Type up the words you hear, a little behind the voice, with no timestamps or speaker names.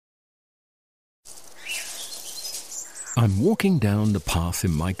I'm walking down the path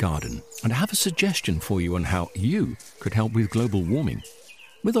in my garden and I have a suggestion for you on how you could help with global warming.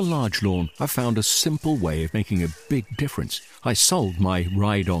 With a large lawn, I found a simple way of making a big difference. I sold my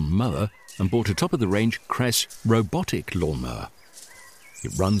ride-on mower and bought a top-of-the-range Cress robotic lawnmower.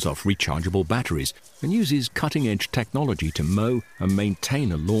 It runs off rechargeable batteries and uses cutting-edge technology to mow and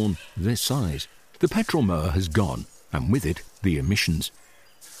maintain a lawn this size. The petrol mower has gone, and with it, the emissions.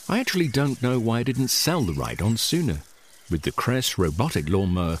 I actually don't know why I didn't sell the ride-on sooner. With the Cress robotic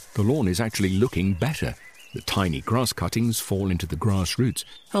lawnmower, the lawn is actually looking better. The tiny grass cuttings fall into the grass roots,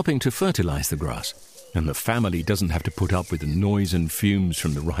 helping to fertilize the grass. And the family doesn't have to put up with the noise and fumes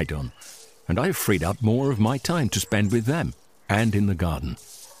from the ride-on. And I've freed up more of my time to spend with them and in the garden.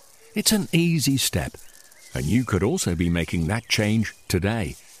 It's an easy step, and you could also be making that change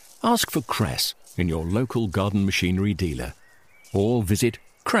today. Ask for Cress in your local garden machinery dealer, or visit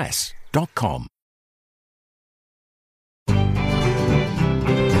cress.com.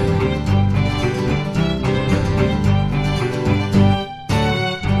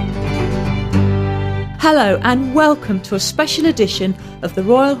 Hello and welcome to a special edition of the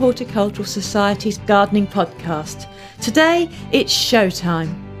Royal Horticultural Society's Gardening Podcast. Today it's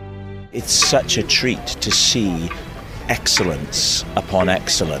showtime. It's such a treat to see excellence upon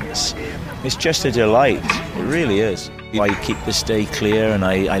excellence. It's just a delight, it really is. I keep this day clear and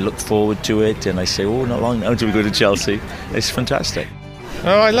I look forward to it and I say, not long now until we go to Chelsea. It's fantastic.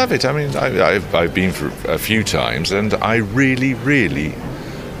 Oh, I love it. I mean, I've been for a few times and I really, really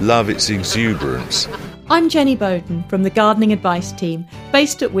love its exuberance. I'm Jenny Bowden from the Gardening Advice Team,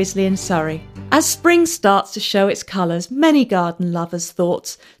 based at Wisley in Surrey. As spring starts to show its colours, many garden lovers'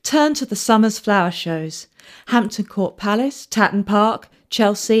 thoughts turn to the summer's flower shows. Hampton Court Palace, Tatton Park,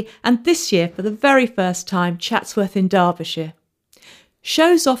 Chelsea, and this year, for the very first time, Chatsworth in Derbyshire.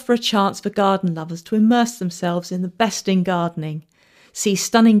 Shows offer a chance for garden lovers to immerse themselves in the best in gardening. See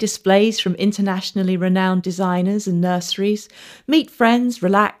stunning displays from internationally renowned designers and nurseries, meet friends,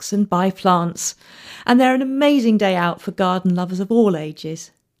 relax and buy plants. And they're an amazing day out for garden lovers of all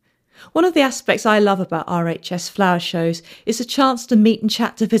ages. One of the aspects I love about RHS flower shows is the chance to meet and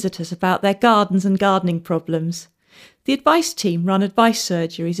chat to visitors about their gardens and gardening problems. The advice team run advice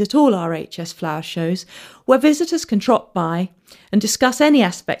surgeries at all RHS flower shows where visitors can drop by and discuss any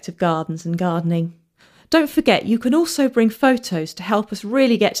aspect of gardens and gardening. Don't forget, you can also bring photos to help us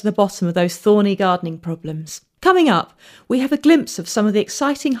really get to the bottom of those thorny gardening problems. Coming up, we have a glimpse of some of the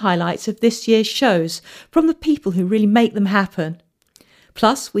exciting highlights of this year's shows from the people who really make them happen.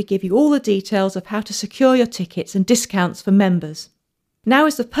 Plus, we give you all the details of how to secure your tickets and discounts for members. Now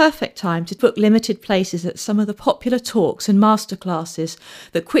is the perfect time to book limited places at some of the popular talks and masterclasses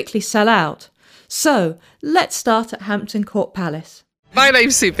that quickly sell out. So, let's start at Hampton Court Palace. My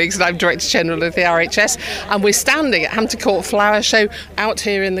name's Sue Biggs and I'm Director General of the RHS, and we're standing at Hampton Court Flower Show out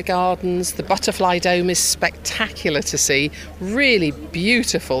here in the gardens. The butterfly dome is spectacular to see, really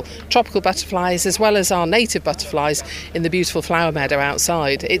beautiful tropical butterflies as well as our native butterflies in the beautiful flower meadow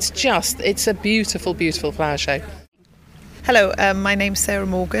outside. It's a beautiful, beautiful flower show. Hello, my name's Sarah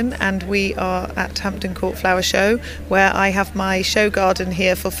Morgan and we are at Hampton Court Flower Show, where I have my show garden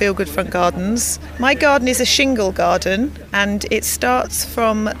here for Feel Good Front Gardens. My garden is a shingle garden and it starts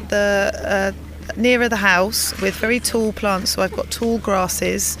from the nearer the house with very tall plants. So I've got tall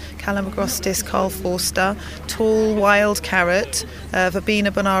grasses, Calamagrostis, Carl Forster, tall wild carrot,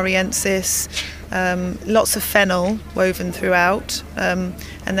 Verbena bonariensis, lots of fennel woven throughout,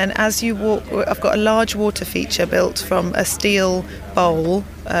 and then as you walk, I've got a large water feature built from a steel bowl,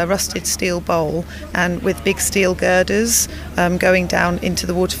 a rusted steel bowl, and with big steel girders going down into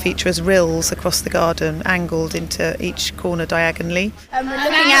the water feature as rills across the garden, angled into each corner diagonally. We're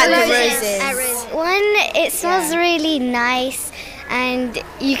looking at the roses. It smells really nice. And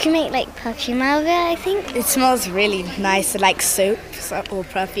you can make like perfume out of it, I think. It smells really nice, like soap or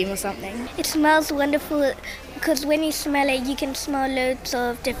perfume or something. It smells wonderful because when you smell it, you can smell loads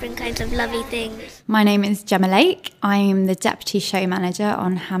of different kinds of lovely things. My name is Gemma Lake. I'm the Deputy Show Manager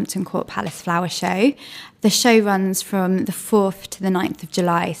on Hampton Court Palace Flower Show. The show runs from the 4th to the 9th of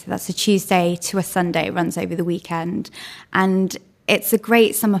July, so that's a Tuesday to a Sunday. It runs over the weekend. And it's a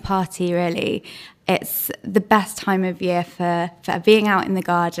great summer party, really. It's the best time of year for being out in the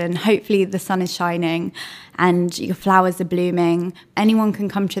garden. Hopefully the sun is shining and your flowers are blooming. Anyone can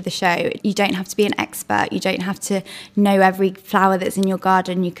come to the show. You don't have to be an expert. You don't have to know every flower that's in your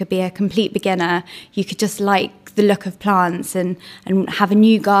garden. You could be a complete beginner. You could just like the look of plants and have a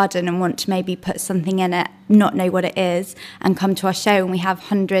new garden and want to maybe put something in it, not know what it is, and come to our show. And we have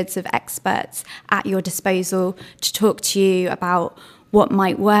hundreds of experts at your disposal to talk to you about what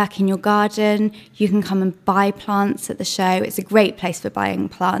might work in your garden. You can come and buy plants at the show. It's a great place for buying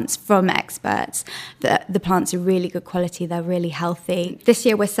plants from experts. The plants are really good quality. They're really healthy. This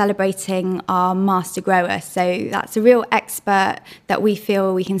year we're celebrating our master grower. So that's a real expert that we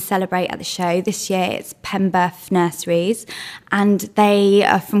feel we can celebrate at the show. This year it's Pemberth Nurseries, and they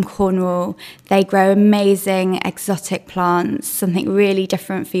are from Cornwall. They grow amazing exotic plants, something really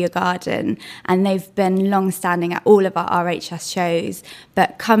different for your garden. And they've been long-standing at all of our RHS shows.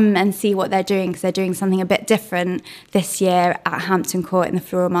 But come and see what they're doing, because they're doing something a bit different this year at Hampton Court in the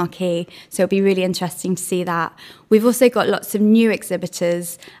Floral Marquee. So it'll be really interesting to see that. We've also got lots of new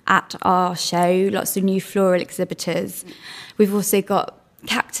exhibitors at our show, lots of new floral exhibitors. We've also got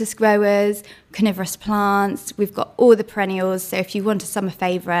cactus growers, carnivorous plants. We've got all the perennials. So if you want a summer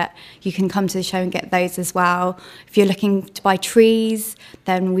favourite, you can come to the show and get those as well. If you're looking to buy trees,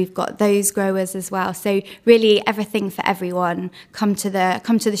 then we've got those growers as well. So really everything for everyone. Come to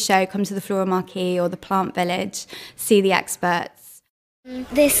the show, come to the Floral Marquee or the Plant Village, see the experts.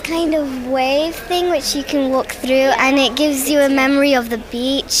 This kind of wave thing which you can walk through, and it gives you a memory of the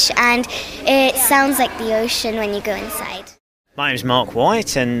beach, and it sounds like the ocean when you go inside. My name's Mark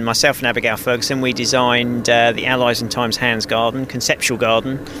White, and myself and Abigail Ferguson, we designed the Allies and Times Hands Garden, conceptual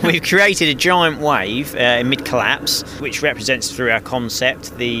garden. We've created a giant wave in mid-collapse, which represents through our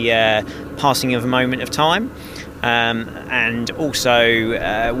concept the passing of a moment of time. And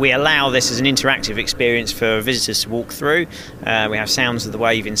also we allow this as an interactive experience for visitors to walk through. We have sounds of the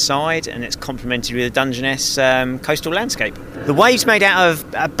wave inside, and it's complemented with a Dungeness coastal landscape. The wave's made out of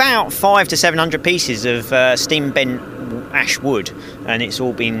about 500 to 700 pieces of steam-bent ash wood, and it's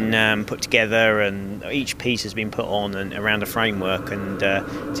all been put together, and each piece has been put on and around a framework, and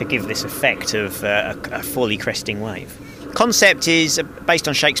to give this effect of a fully cresting wave. Concept is based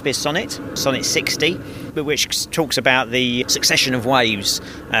on Shakespeare's sonnet 60, which talks about the succession of waves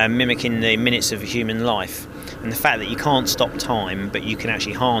mimicking the minutes of a human life, and the fact that you can't stop time, but you can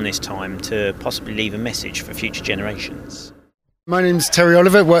actually harness time to possibly leave a message for future generations. My name's Terry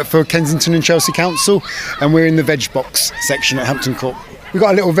Oliver, work for Kensington and Chelsea Council, and we're in the veg box section at Hampton Court. We've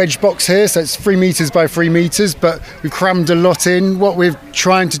got a little veg box here, so it's 3 metres by 3 metres, but we've crammed a lot in. What we're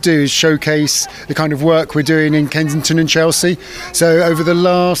trying to do is showcase the kind of work we're doing in Kensington and Chelsea. So over the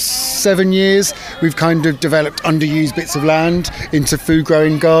last 7 years, we've kind of developed underused bits of land into food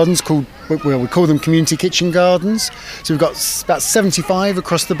growing gardens we call them community kitchen gardens. So we've got about 75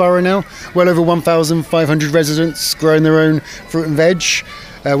 across the borough now, well over 1,500 residents growing their own fruit and veg.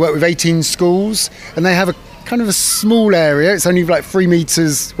 Work with 18 schools, and they have a kind of a small area. It's only like 3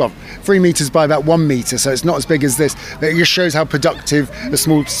 metres by about 1 metre, so it's not as big as this, but it just shows how productive a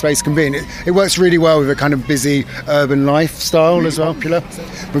small space can be, and it works really well with a kind of busy urban lifestyle as well.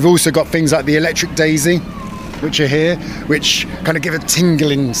 We've also got things like the electric daisy, which are here, which kind of give a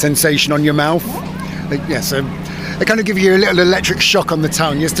tingling sensation on your mouth. So they kind of give you a little electric shock on the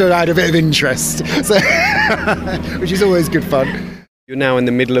tongue. You still add a bit of interest, so which is always good fun. You're now in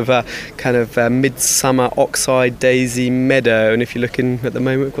the middle of a kind of midsummer oxide daisy meadow, and if you're looking at the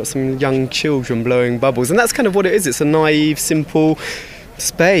moment, we've got some young children blowing bubbles, and that's kind of what it is. It's a naive, simple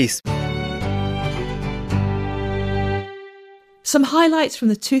space. Some highlights from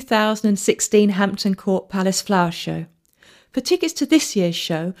the 2016 Hampton Court Palace Flower Show. For tickets to this year's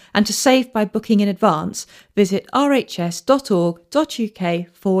show and to save by booking in advance, visit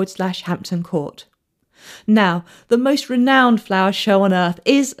rhs.org.uk/Hampton Court. Now, the most renowned flower show on earth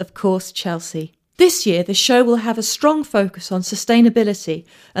is, of course, Chelsea. This year, the show will have a strong focus on sustainability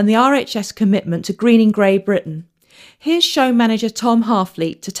and the RHS commitment to greening grey Britain. Here's show manager Tom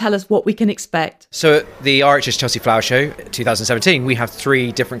Harfleet to tell us what we can expect. So at the RHS Chelsea Flower Show 2017, we have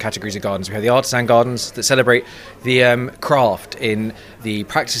 3 different categories of gardens. We have the artisan gardens that celebrate the craft in the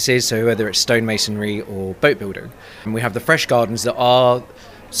practices, so whether it's stonemasonry or boat building. And we have the fresh gardens that are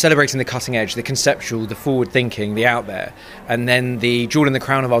celebrating the cutting edge, the conceptual, the forward thinking, the out there. And then the jewel in the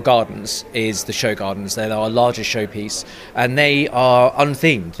crown of our gardens is the show gardens. They're our largest showpiece, and they are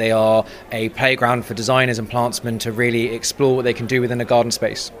unthemed. They are a playground for designers and plantsmen to really explore what they can do within a garden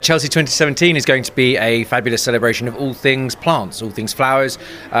space. Chelsea 2017 is going to be a fabulous celebration of all things plants, all things flowers.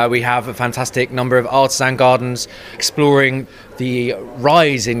 We have a fantastic number of artisan gardens exploring the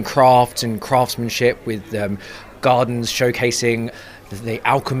rise in craft and craftsmanship, with gardens showcasing the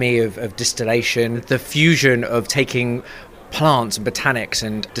alchemy of distillation, the fusion of taking plants and botanics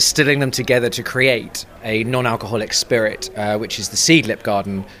and distilling them together to create a non-alcoholic spirit, which is the Seedlip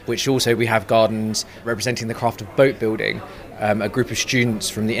Garden, which also we have gardens representing the craft of boat building, a group of students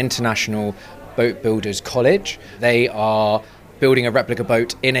from the International Boat Builders College. They are building a replica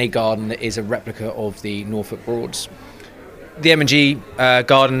boat in a garden that is a replica of the Norfolk Broads. The M&G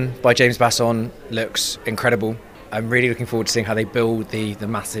garden by James Basson looks incredible. I'm really looking forward to seeing how they build the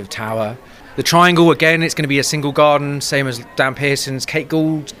massive tower. The Triangle, again, it's going to be a single garden, same as Dan Pearson's Kate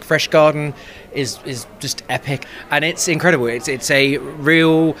Gould fresh garden, is just epic. And it's incredible. It's a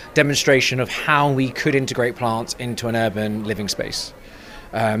real demonstration of how we could integrate plants into an urban living space.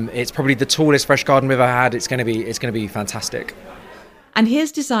 It's probably the tallest fresh garden we've ever had. It's going to be fantastic. And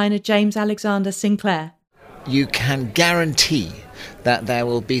here's designer James Alexander Sinclair. You can guarantee that there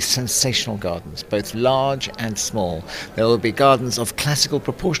will be sensational gardens, both large and small. There will be gardens of classical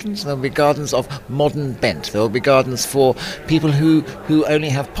proportions, there will be gardens of modern bent, there will be gardens for people who only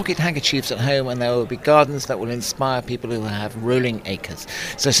have pocket handkerchiefs at home, and there will be gardens that will inspire people who have rolling acres.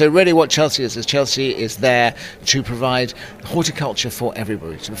 So really what Chelsea is Chelsea is there to provide horticulture for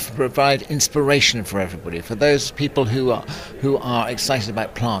everybody, to provide inspiration for everybody, for those people who are excited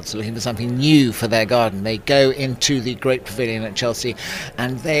about plants, looking for something new for their garden. They go into the Great Pavilion at Chelsea,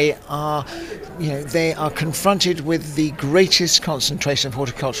 and they are confronted with the greatest concentration of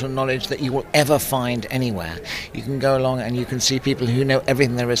horticultural knowledge that you will ever find anywhere. You can go along and you can see people who know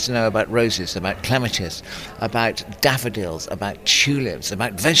everything there is to know about roses, about clematis, about daffodils, about tulips,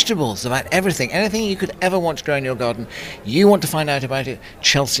 about vegetables, about everything. Anything you could ever want to grow in your garden, you want to find out about it,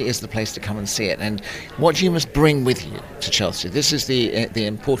 Chelsea is the place to come and see it. And what you must bring with you to Chelsea, this is the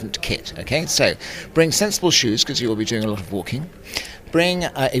important kit, okay? So bring sensible shoes, because you will be doing a lot of walking. Bring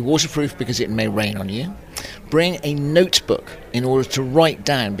a waterproof, because it may rain on you. Bring a notebook in order to write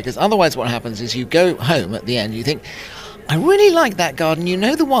down, because otherwise what happens is you go home at the end, you think, I really like that garden, you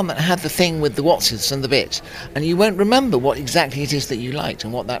know, the one that had the thing with the whatsits and the bit, and you won't remember what exactly it is that you liked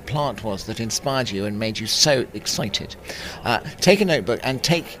and what that plant was that inspired you and made you so excited. Take a notebook and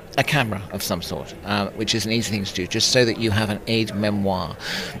take a camera of some sort, which is an easy thing to do, just so that you have an aide-memoire,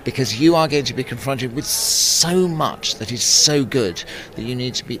 because you are going to be confronted with so much that is so good that you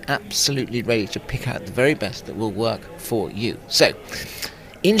need to be absolutely ready to pick out the very best that will work for you. So,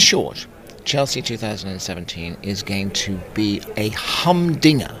 in short, Chelsea 2017 is going to be a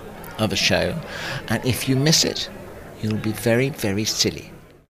humdinger of a show, and if you miss it, you'll be very, very silly.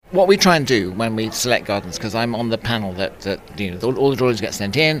 What we try and do when we select gardens, because I'm on the panel that all the drawings get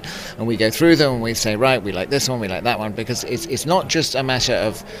sent in, and we go through them and we say, right, we like this one, we like that one, because it's not just a matter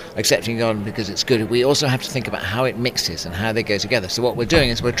of accepting a garden because it's good. We also have to think about how it mixes and how they go together. So what we're doing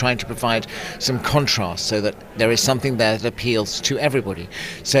is we're trying to provide some contrast so that there is something there that appeals to everybody.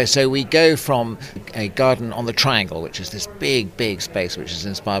 So we go from a garden on the Triangle, which is this big, big space which is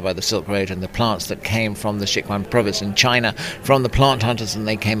inspired by the Silk Road and the plants that came from the Sichuan province in China, from the plant hunters, and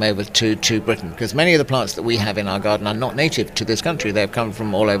they came over to Britain, because many of the plants that we have in our garden are not native to this country. They've come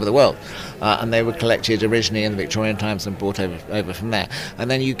from all over the world, and they were collected originally in the Victorian times and brought over from there. And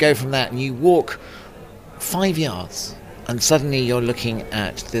then you go from that and you walk 5 yards, and suddenly you're looking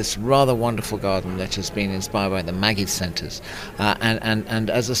at this rather wonderful garden that has been inspired by the Maggid centres, and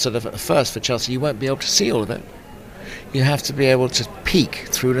as a sort of a first for Chelsea, you won't be able to see all of it. You have to be able to peek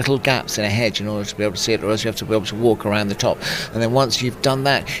through little gaps in a hedge in order to be able to see it, or else you have to be able to walk around the top. And then once you've done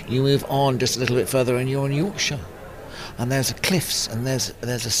that, you move on just a little bit further and you're in Yorkshire. And there's cliffs, and there's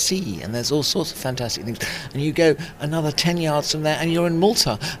a sea, and there's all sorts of fantastic things. And you go another 10 yards from there and you're in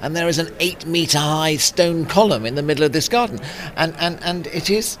Malta, and there is an 8-metre high stone column in the middle of this garden. And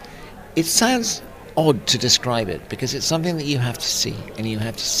it sounds odd to describe it, because it's something that you have to see, and you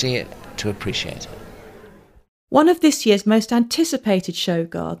have to see it to appreciate it. One of this year's most anticipated show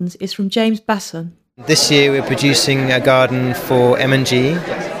gardens is from James Basson. This year we're producing a garden for M&G,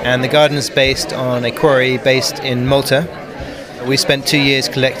 and the garden is based on a quarry based in Malta. We spent 2 years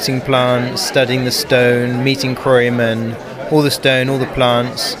collecting plants, studying the stone, meeting quarrymen. All the stone, all the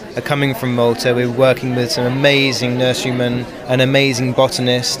plants are coming from Malta. We're working with some amazing nurserymen, an amazing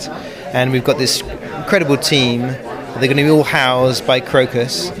botanist, and we've got this incredible team. They're going to be all housed by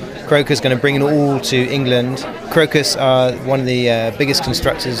Crocus. Crocus is going to bring it all to England. Crocus are one of the biggest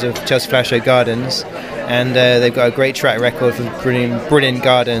constructors of Chelsea Flower Show gardens, and they've got a great track record for brilliant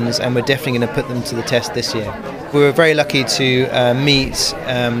gardens, and we're definitely going to put them to the test this year. We were very lucky to meet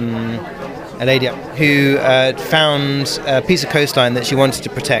a lady who found a piece of coastline that she wanted to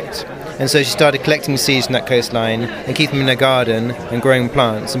protect. And so she started collecting seeds from that coastline and keeping them in her garden and growing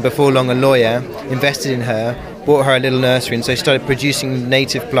plants. And before long, a lawyer invested in her, bought her a little nursery, and so she started producing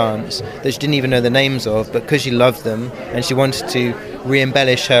native plants that she didn't even know the names of, but because she loved them and she wanted to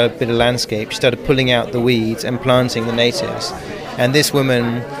re-embellish her bit of landscape, she started pulling out the weeds and planting the natives. And this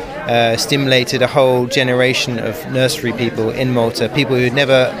woman stimulated a whole generation of nursery people in Malta, people who had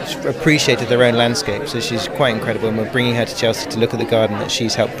never appreciated their own landscape. So she's quite incredible, and we're bringing her to Chelsea to look at the garden that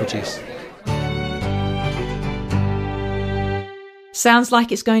she's helped produce. Sounds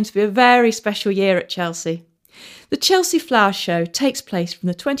like it's going to be a very special year at Chelsea. The Chelsea Flower Show takes place from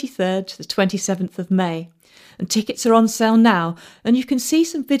the 23rd to the 27th of May, and tickets are on sale now, and you can see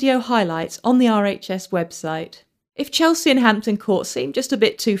some video highlights on the RHS website. If Chelsea and Hampton Court seem just a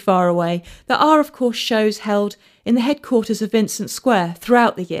bit too far away, there are of course shows held in the headquarters of Vincent Square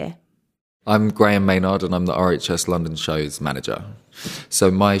throughout the year. I'm Graham Maynard and I'm the RHS London Shows manager.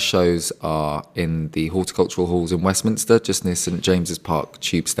 So my shows are in the Horticultural Halls in Westminster, just near St James's Park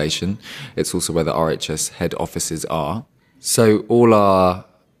Tube Station. It's also where the RHS head offices are. So all our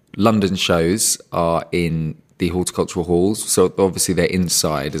London shows are in the Horticultural Halls, so obviously they're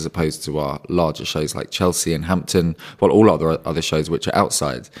inside as opposed to our larger shows like Chelsea and Hampton, well, all other shows which are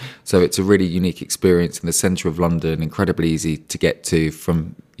outside. So it's a really unique experience in the centre of London, incredibly easy to get to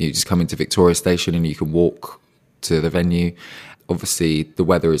from, you just come into Victoria Station and you can walk to the venue. Obviously the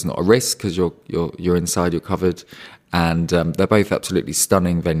weather is not a risk because you're inside, you're covered, and they're both absolutely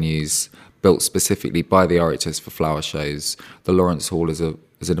stunning venues built specifically by the RHS for flower shows. The Lawrence Hall is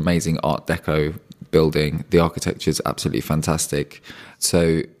an amazing Art Deco building. The architecture is absolutely fantastic.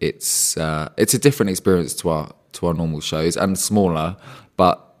 So it's a different experience to our normal shows and smaller,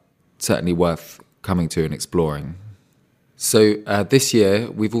 but certainly worth coming to and exploring. So this year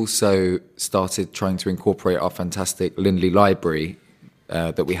we've also started trying to incorporate our fantastic Lindley Library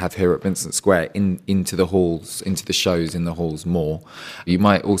that we have here at Vincent Square into the halls, into the shows in the halls more. You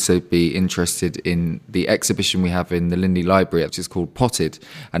might also be interested in the exhibition we have in the Lindley Library, which is called Potted,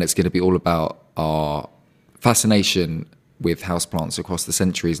 and it's going to be all about our fascination with houseplants across the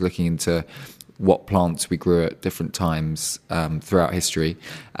centuries, looking into what plants we grew at different times throughout history.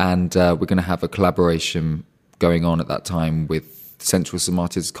 And we're going to have a collaboration going on at that time with Central St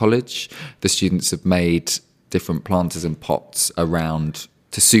Martin's College. The students have made different planters and pots around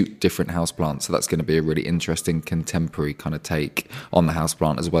to suit different houseplants. So that's going to be a really interesting contemporary kind of take on the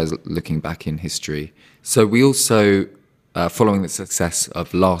houseplant, as well as looking back in history. So we also, following the success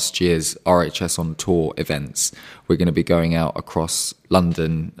of last year's RHS on Tour events, we're going to be going out across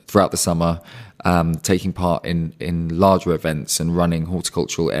London throughout the summer, taking part in larger events and running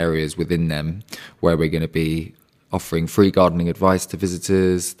horticultural areas within them, where we're going to be offering free gardening advice to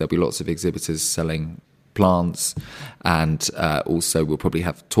visitors. There'll be lots of exhibitors selling plants, and also we'll probably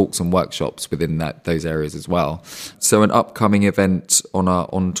have talks and workshops within those areas as well. So an upcoming event on our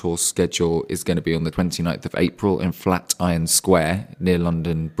on-tour schedule is going to be on the 29th of April in Flatiron Square near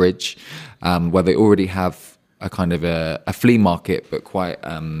London Bridge, where they already have a kind of a flea market, but quite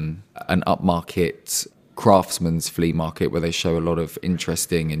an upmarket craftsman's flea market, where they show a lot of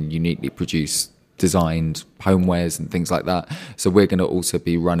interesting and uniquely produced designed homewares and things like that. So we're going to also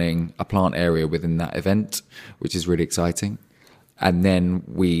be running a plant area within that event, which is really exciting. And then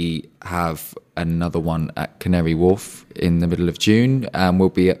we have another one at Canary Wharf in the middle of June, and we'll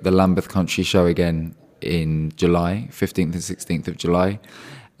be at the Lambeth Country Show again in July, 15th and 16th of July.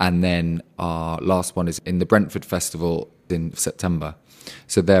 And then our last one is in the Brentford Festival in September.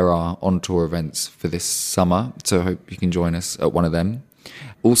 So there are on-tour events for this summer, so I hope you can join us at one of them.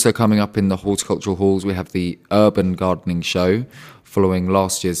 Also coming up in the Horticultural Halls, we have the Urban Gardening Show. Following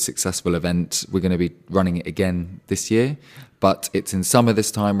last year's successful event, we're going to be running it again this year, but it's in summer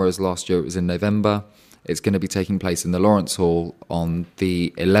this time, whereas last year it was in November. It's going to be taking place in the Lawrence Hall on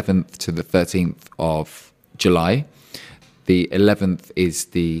the 11th to the 13th of July. The 11th is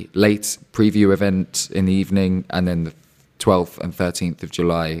the late preview event in the evening, and then the 12th and 13th of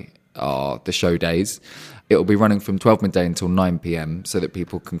July are the show days. It will be running from 12 midday until 9 p.m. so that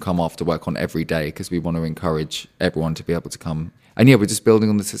people can come after work on every day, because we want to encourage everyone to be able to come. And yeah, we're just building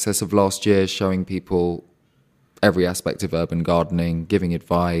on the success of last year, showing people every aspect of urban gardening, giving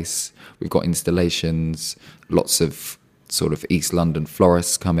advice. We've got installations, lots of sort of East London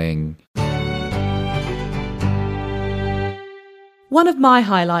florists coming. One of my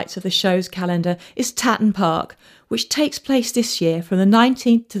highlights of the show's calendar is Tatton Park, which takes place this year from the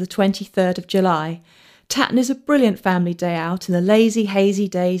 19th to the 23rd of July. Tatton is a brilliant family day out in the lazy, hazy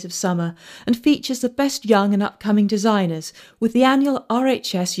days of summer and features the best young and upcoming designers with the annual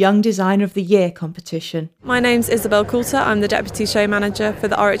RHS Young Designer of the Year competition. My name's Isabel Coulter. I'm the Deputy Show Manager for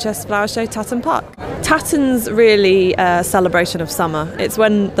the RHS Flower Show Tatton Park. Tatton's really a celebration of summer. It's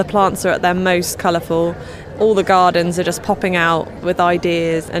when the plants are at their most colourful. All the gardens are just popping out with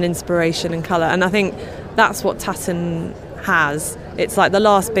ideas and inspiration and colour, and I think that's what Tatton has. It's like the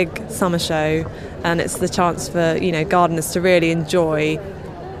last big summer show, and it's the chance for, gardeners to really enjoy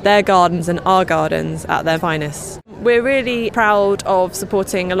their gardens and our gardens at their finest. We're really proud of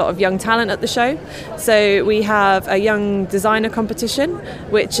supporting a lot of young talent at the show. So we have a young designer competition,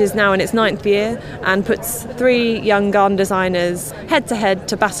 which is now in its 9th year, and puts 3 young garden designers head to head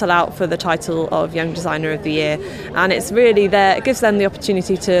to battle out for the title of Young Designer of the Year. And it's really there, it gives them the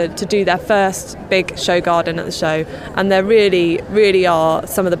opportunity to do their first big show garden at the show. And they really are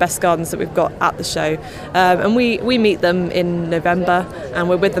some of the best gardens that we've got at the show. And we meet them in November, and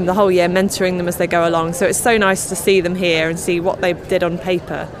we're with them the whole year, mentoring them as they go along. So it's so nice to see them here and see what they did on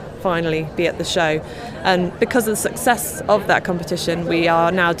paper finally be at the show. And because of the success of that competition, we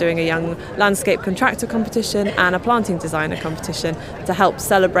are now doing a young landscape contractor competition and a planting designer competition to help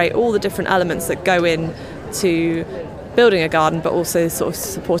celebrate all the different elements that go in to building a garden, but also sort of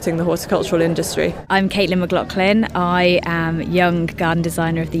supporting the horticultural industry. I'm Caitlin McLaughlin. I am Young Garden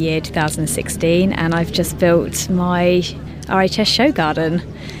Designer of the Year 2016, and I've just built my RHS show garden.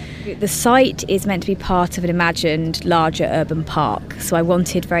 The site is meant to be part of an imagined larger urban park, so I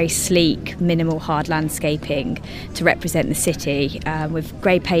wanted very sleek, minimal hard landscaping to represent the city, with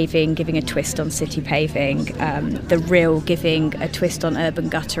grey paving giving a twist on city paving, the Rill giving a twist on urban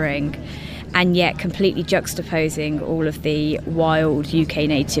guttering, and yet completely juxtaposing all of the wild UK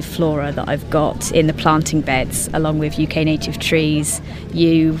native flora that I've got in the planting beds, along with UK native trees,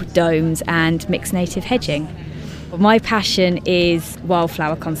 yew, domes and mixed native hedging. My passion is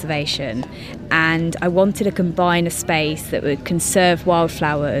wildflower conservation, and I wanted to combine a space that would conserve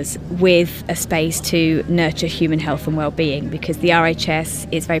wildflowers with a space to nurture human health and well-being, because the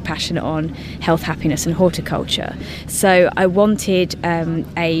RHS is very passionate on health, happiness and horticulture. So I wanted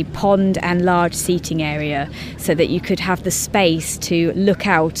a pond and large seating area so that you could have the space to look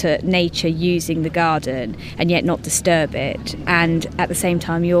out at nature using the garden and yet not disturb it, and at the same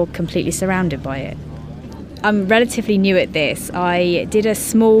time you're completely surrounded by it. I'm relatively new at this. I did a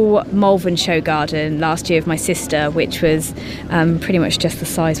small Malvern show garden last year with my sister, which was pretty much just the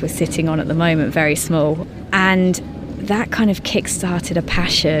size we're sitting on at the moment, very small. And that kind of kick-started a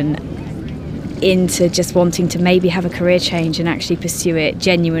passion into just wanting to maybe have a career change and actually pursue it,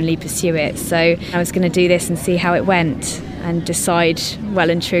 genuinely pursue it. So I was going to do this and see how it went and decide well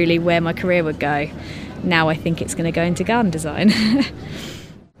and truly where my career would go. Now I think it's going to go into garden design.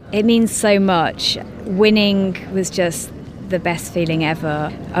 It means so much. Winning was just the best feeling ever.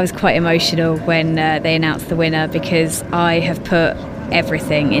 I was quite emotional when they announced the winner, because I have put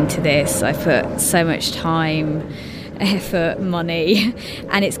everything into this. I've put so much time, effort, money,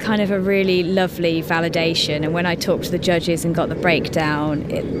 and it's kind of a really lovely validation. And when I talked to the judges and got the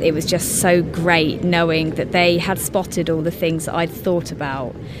breakdown, it was just so great knowing that they had spotted all the things that I'd thought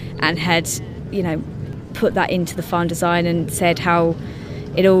about and had, put that into the farm design and said how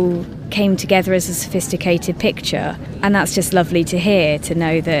it all came together as a sophisticated picture. And that's just lovely to hear, to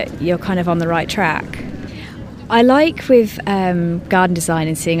know that you're kind of on the right track. I like with garden design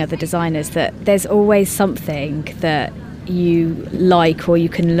and seeing other designers that there's always something that you like or you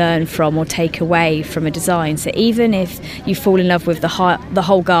can learn from or take away from a design. So even if you fall in love with the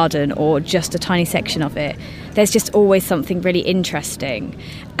whole garden or just a tiny section of it, there's just always something really interesting.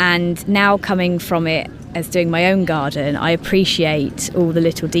 And now coming from it as doing my own garden, I appreciate all the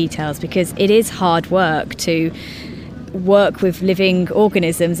little details, because it is hard work to work with living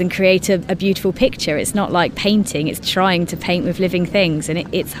organisms and create a beautiful picture. It's not like painting, it's trying to paint with living things,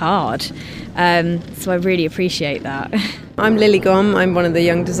 and it's hard. So I really appreciate that. I'm Lily Gom, I'm one of the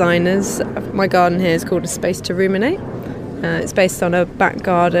young designers. My garden here is called A Space to Ruminate. It's based on a back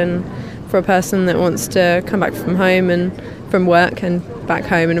garden for a person that wants to come back from home and from work and back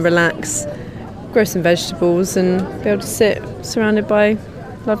home and relax, grow some vegetables and be able to sit surrounded by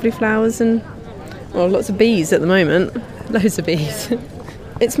lovely flowers and lots of bees at the moment, loads of bees.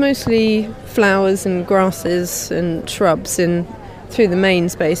 It's mostly flowers and grasses and shrubs through the main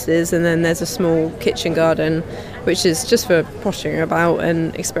spaces, and then there's a small kitchen garden which is just for pottering about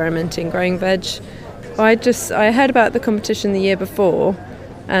and experimenting, growing veg. I heard about the competition the year before,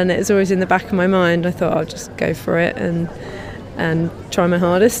 and it was always in the back of my mind. I thought I'll just go for it and try my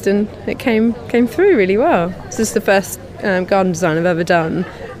hardest, and it came through really well. This is the first garden design I've ever done,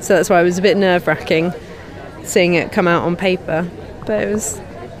 so that's why it was a bit nerve-wracking seeing it come out on paper, but it's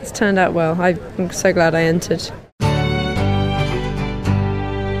turned out well. I'm so glad I entered.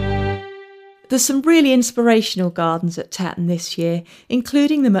 There's some really inspirational gardens at Tatton this year,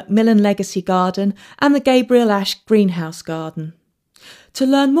 including the Macmillan Legacy Garden and the Gabriel Ash Greenhouse Garden. To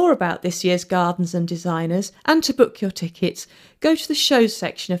learn more about this year's gardens and designers, and to book your tickets, go to the shows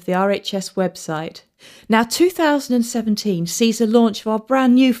section of the RHS website. Now, 2017 sees the launch of our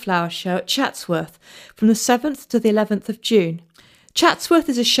brand new flower show at Chatsworth from the 7th to the 11th of June. Chatsworth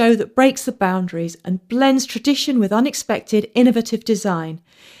is a show that breaks the boundaries and blends tradition with unexpected, innovative design.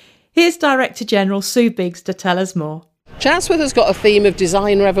 Here's Director General Sue Biggs to tell us more. Chatsworth has got a theme of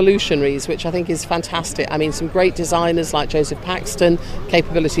design revolutionaries, which I think is fantastic. I mean, some great designers like Joseph Paxton,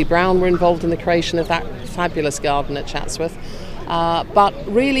 Capability Brown were involved in the creation of that fabulous garden at Chatsworth. But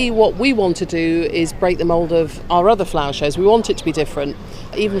really what we want to do is break the mould of our other flower shows. We want it to be different,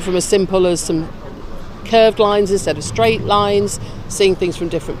 even from as simple as some curved lines instead of straight lines, seeing things from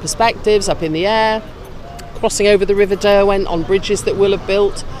different perspectives, up in the air, crossing over the River Derwent on bridges that we'll have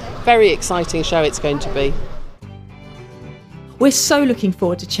built. Very exciting show it's going to be. We're so looking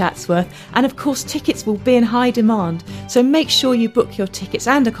forward to Chatsworth, and of course tickets will be in high demand, so make sure you book your tickets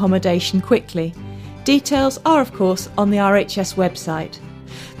and accommodation quickly. Details are of course on the RHS website.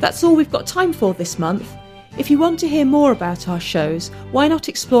 That's all we've got time for this month. If you want to hear more about our shows, why not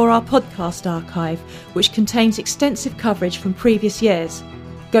explore our podcast archive, which contains extensive coverage from previous years.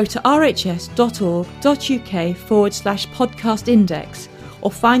 Go to rhs.org.uk/podcast index or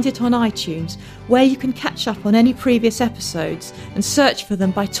find it on iTunes, where you can catch up on any previous episodes and search for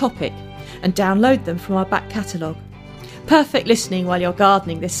them by topic and download them from our back catalogue. Perfect listening while you're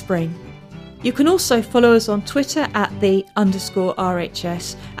gardening this spring. You can also follow us on Twitter at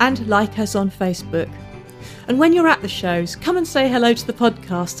 @the_RHS and like us on Facebook. And when you're at the shows, come and say hello to the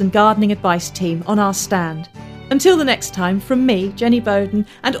podcast and gardening advice team on our stand. Until the next time, from me, Jenny Bowden,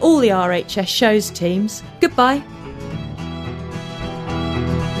 and all the RHS shows teams, goodbye.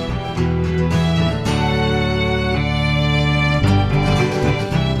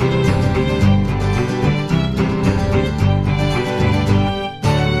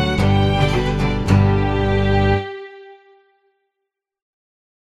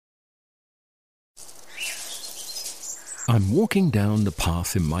 I'm walking down the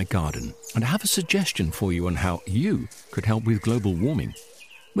path in my garden and I have a suggestion for you on how you could help with global warming.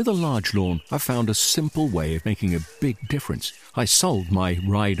 With a large lawn, I found a simple way of making a big difference. I sold my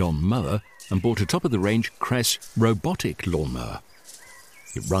ride-on mower and bought a top-of-the-range Cress robotic lawnmower.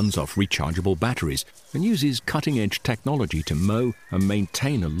 It runs off rechargeable batteries and uses cutting-edge technology to mow and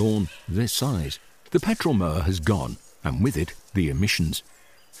maintain a lawn this size. The petrol mower has gone, and with it, the emissions.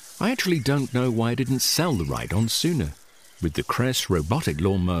 I actually don't know why I didn't sell the ride-on sooner. With the Cress robotic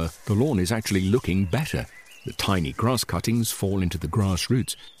lawnmower, the lawn is actually looking better. The tiny grass cuttings fall into the grass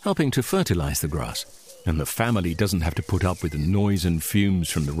roots, helping to fertilise the grass. And the family doesn't have to put up with the noise and fumes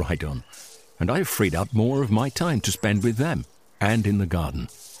from the ride-on. And I've freed up more of my time to spend with them and in the garden.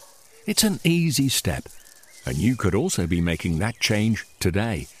 It's an easy step, and you could also be making that change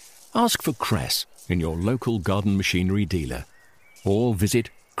today. Ask for Cress in your local garden machinery dealer, or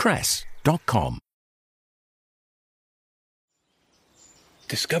visit cress.com.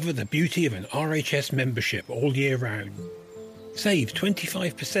 Discover the beauty of an RHS membership all year round. Save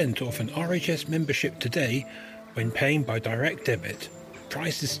 25% off an RHS membership today when paying by direct debit.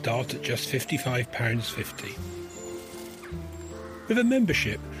 Prices start at just £55.50. With a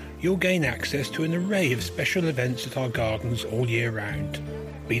membership, you'll gain access to an array of special events at our gardens all year round.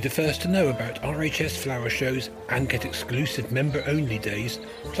 Be the first to know about RHS flower shows and get exclusive member-only days,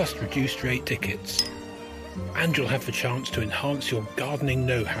 plus reduced rate tickets. And you'll have the chance to enhance your gardening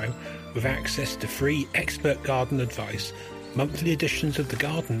know-how with access to free expert garden advice, monthly editions of the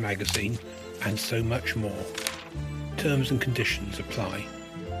Garden magazine, and so much more. Terms and conditions apply.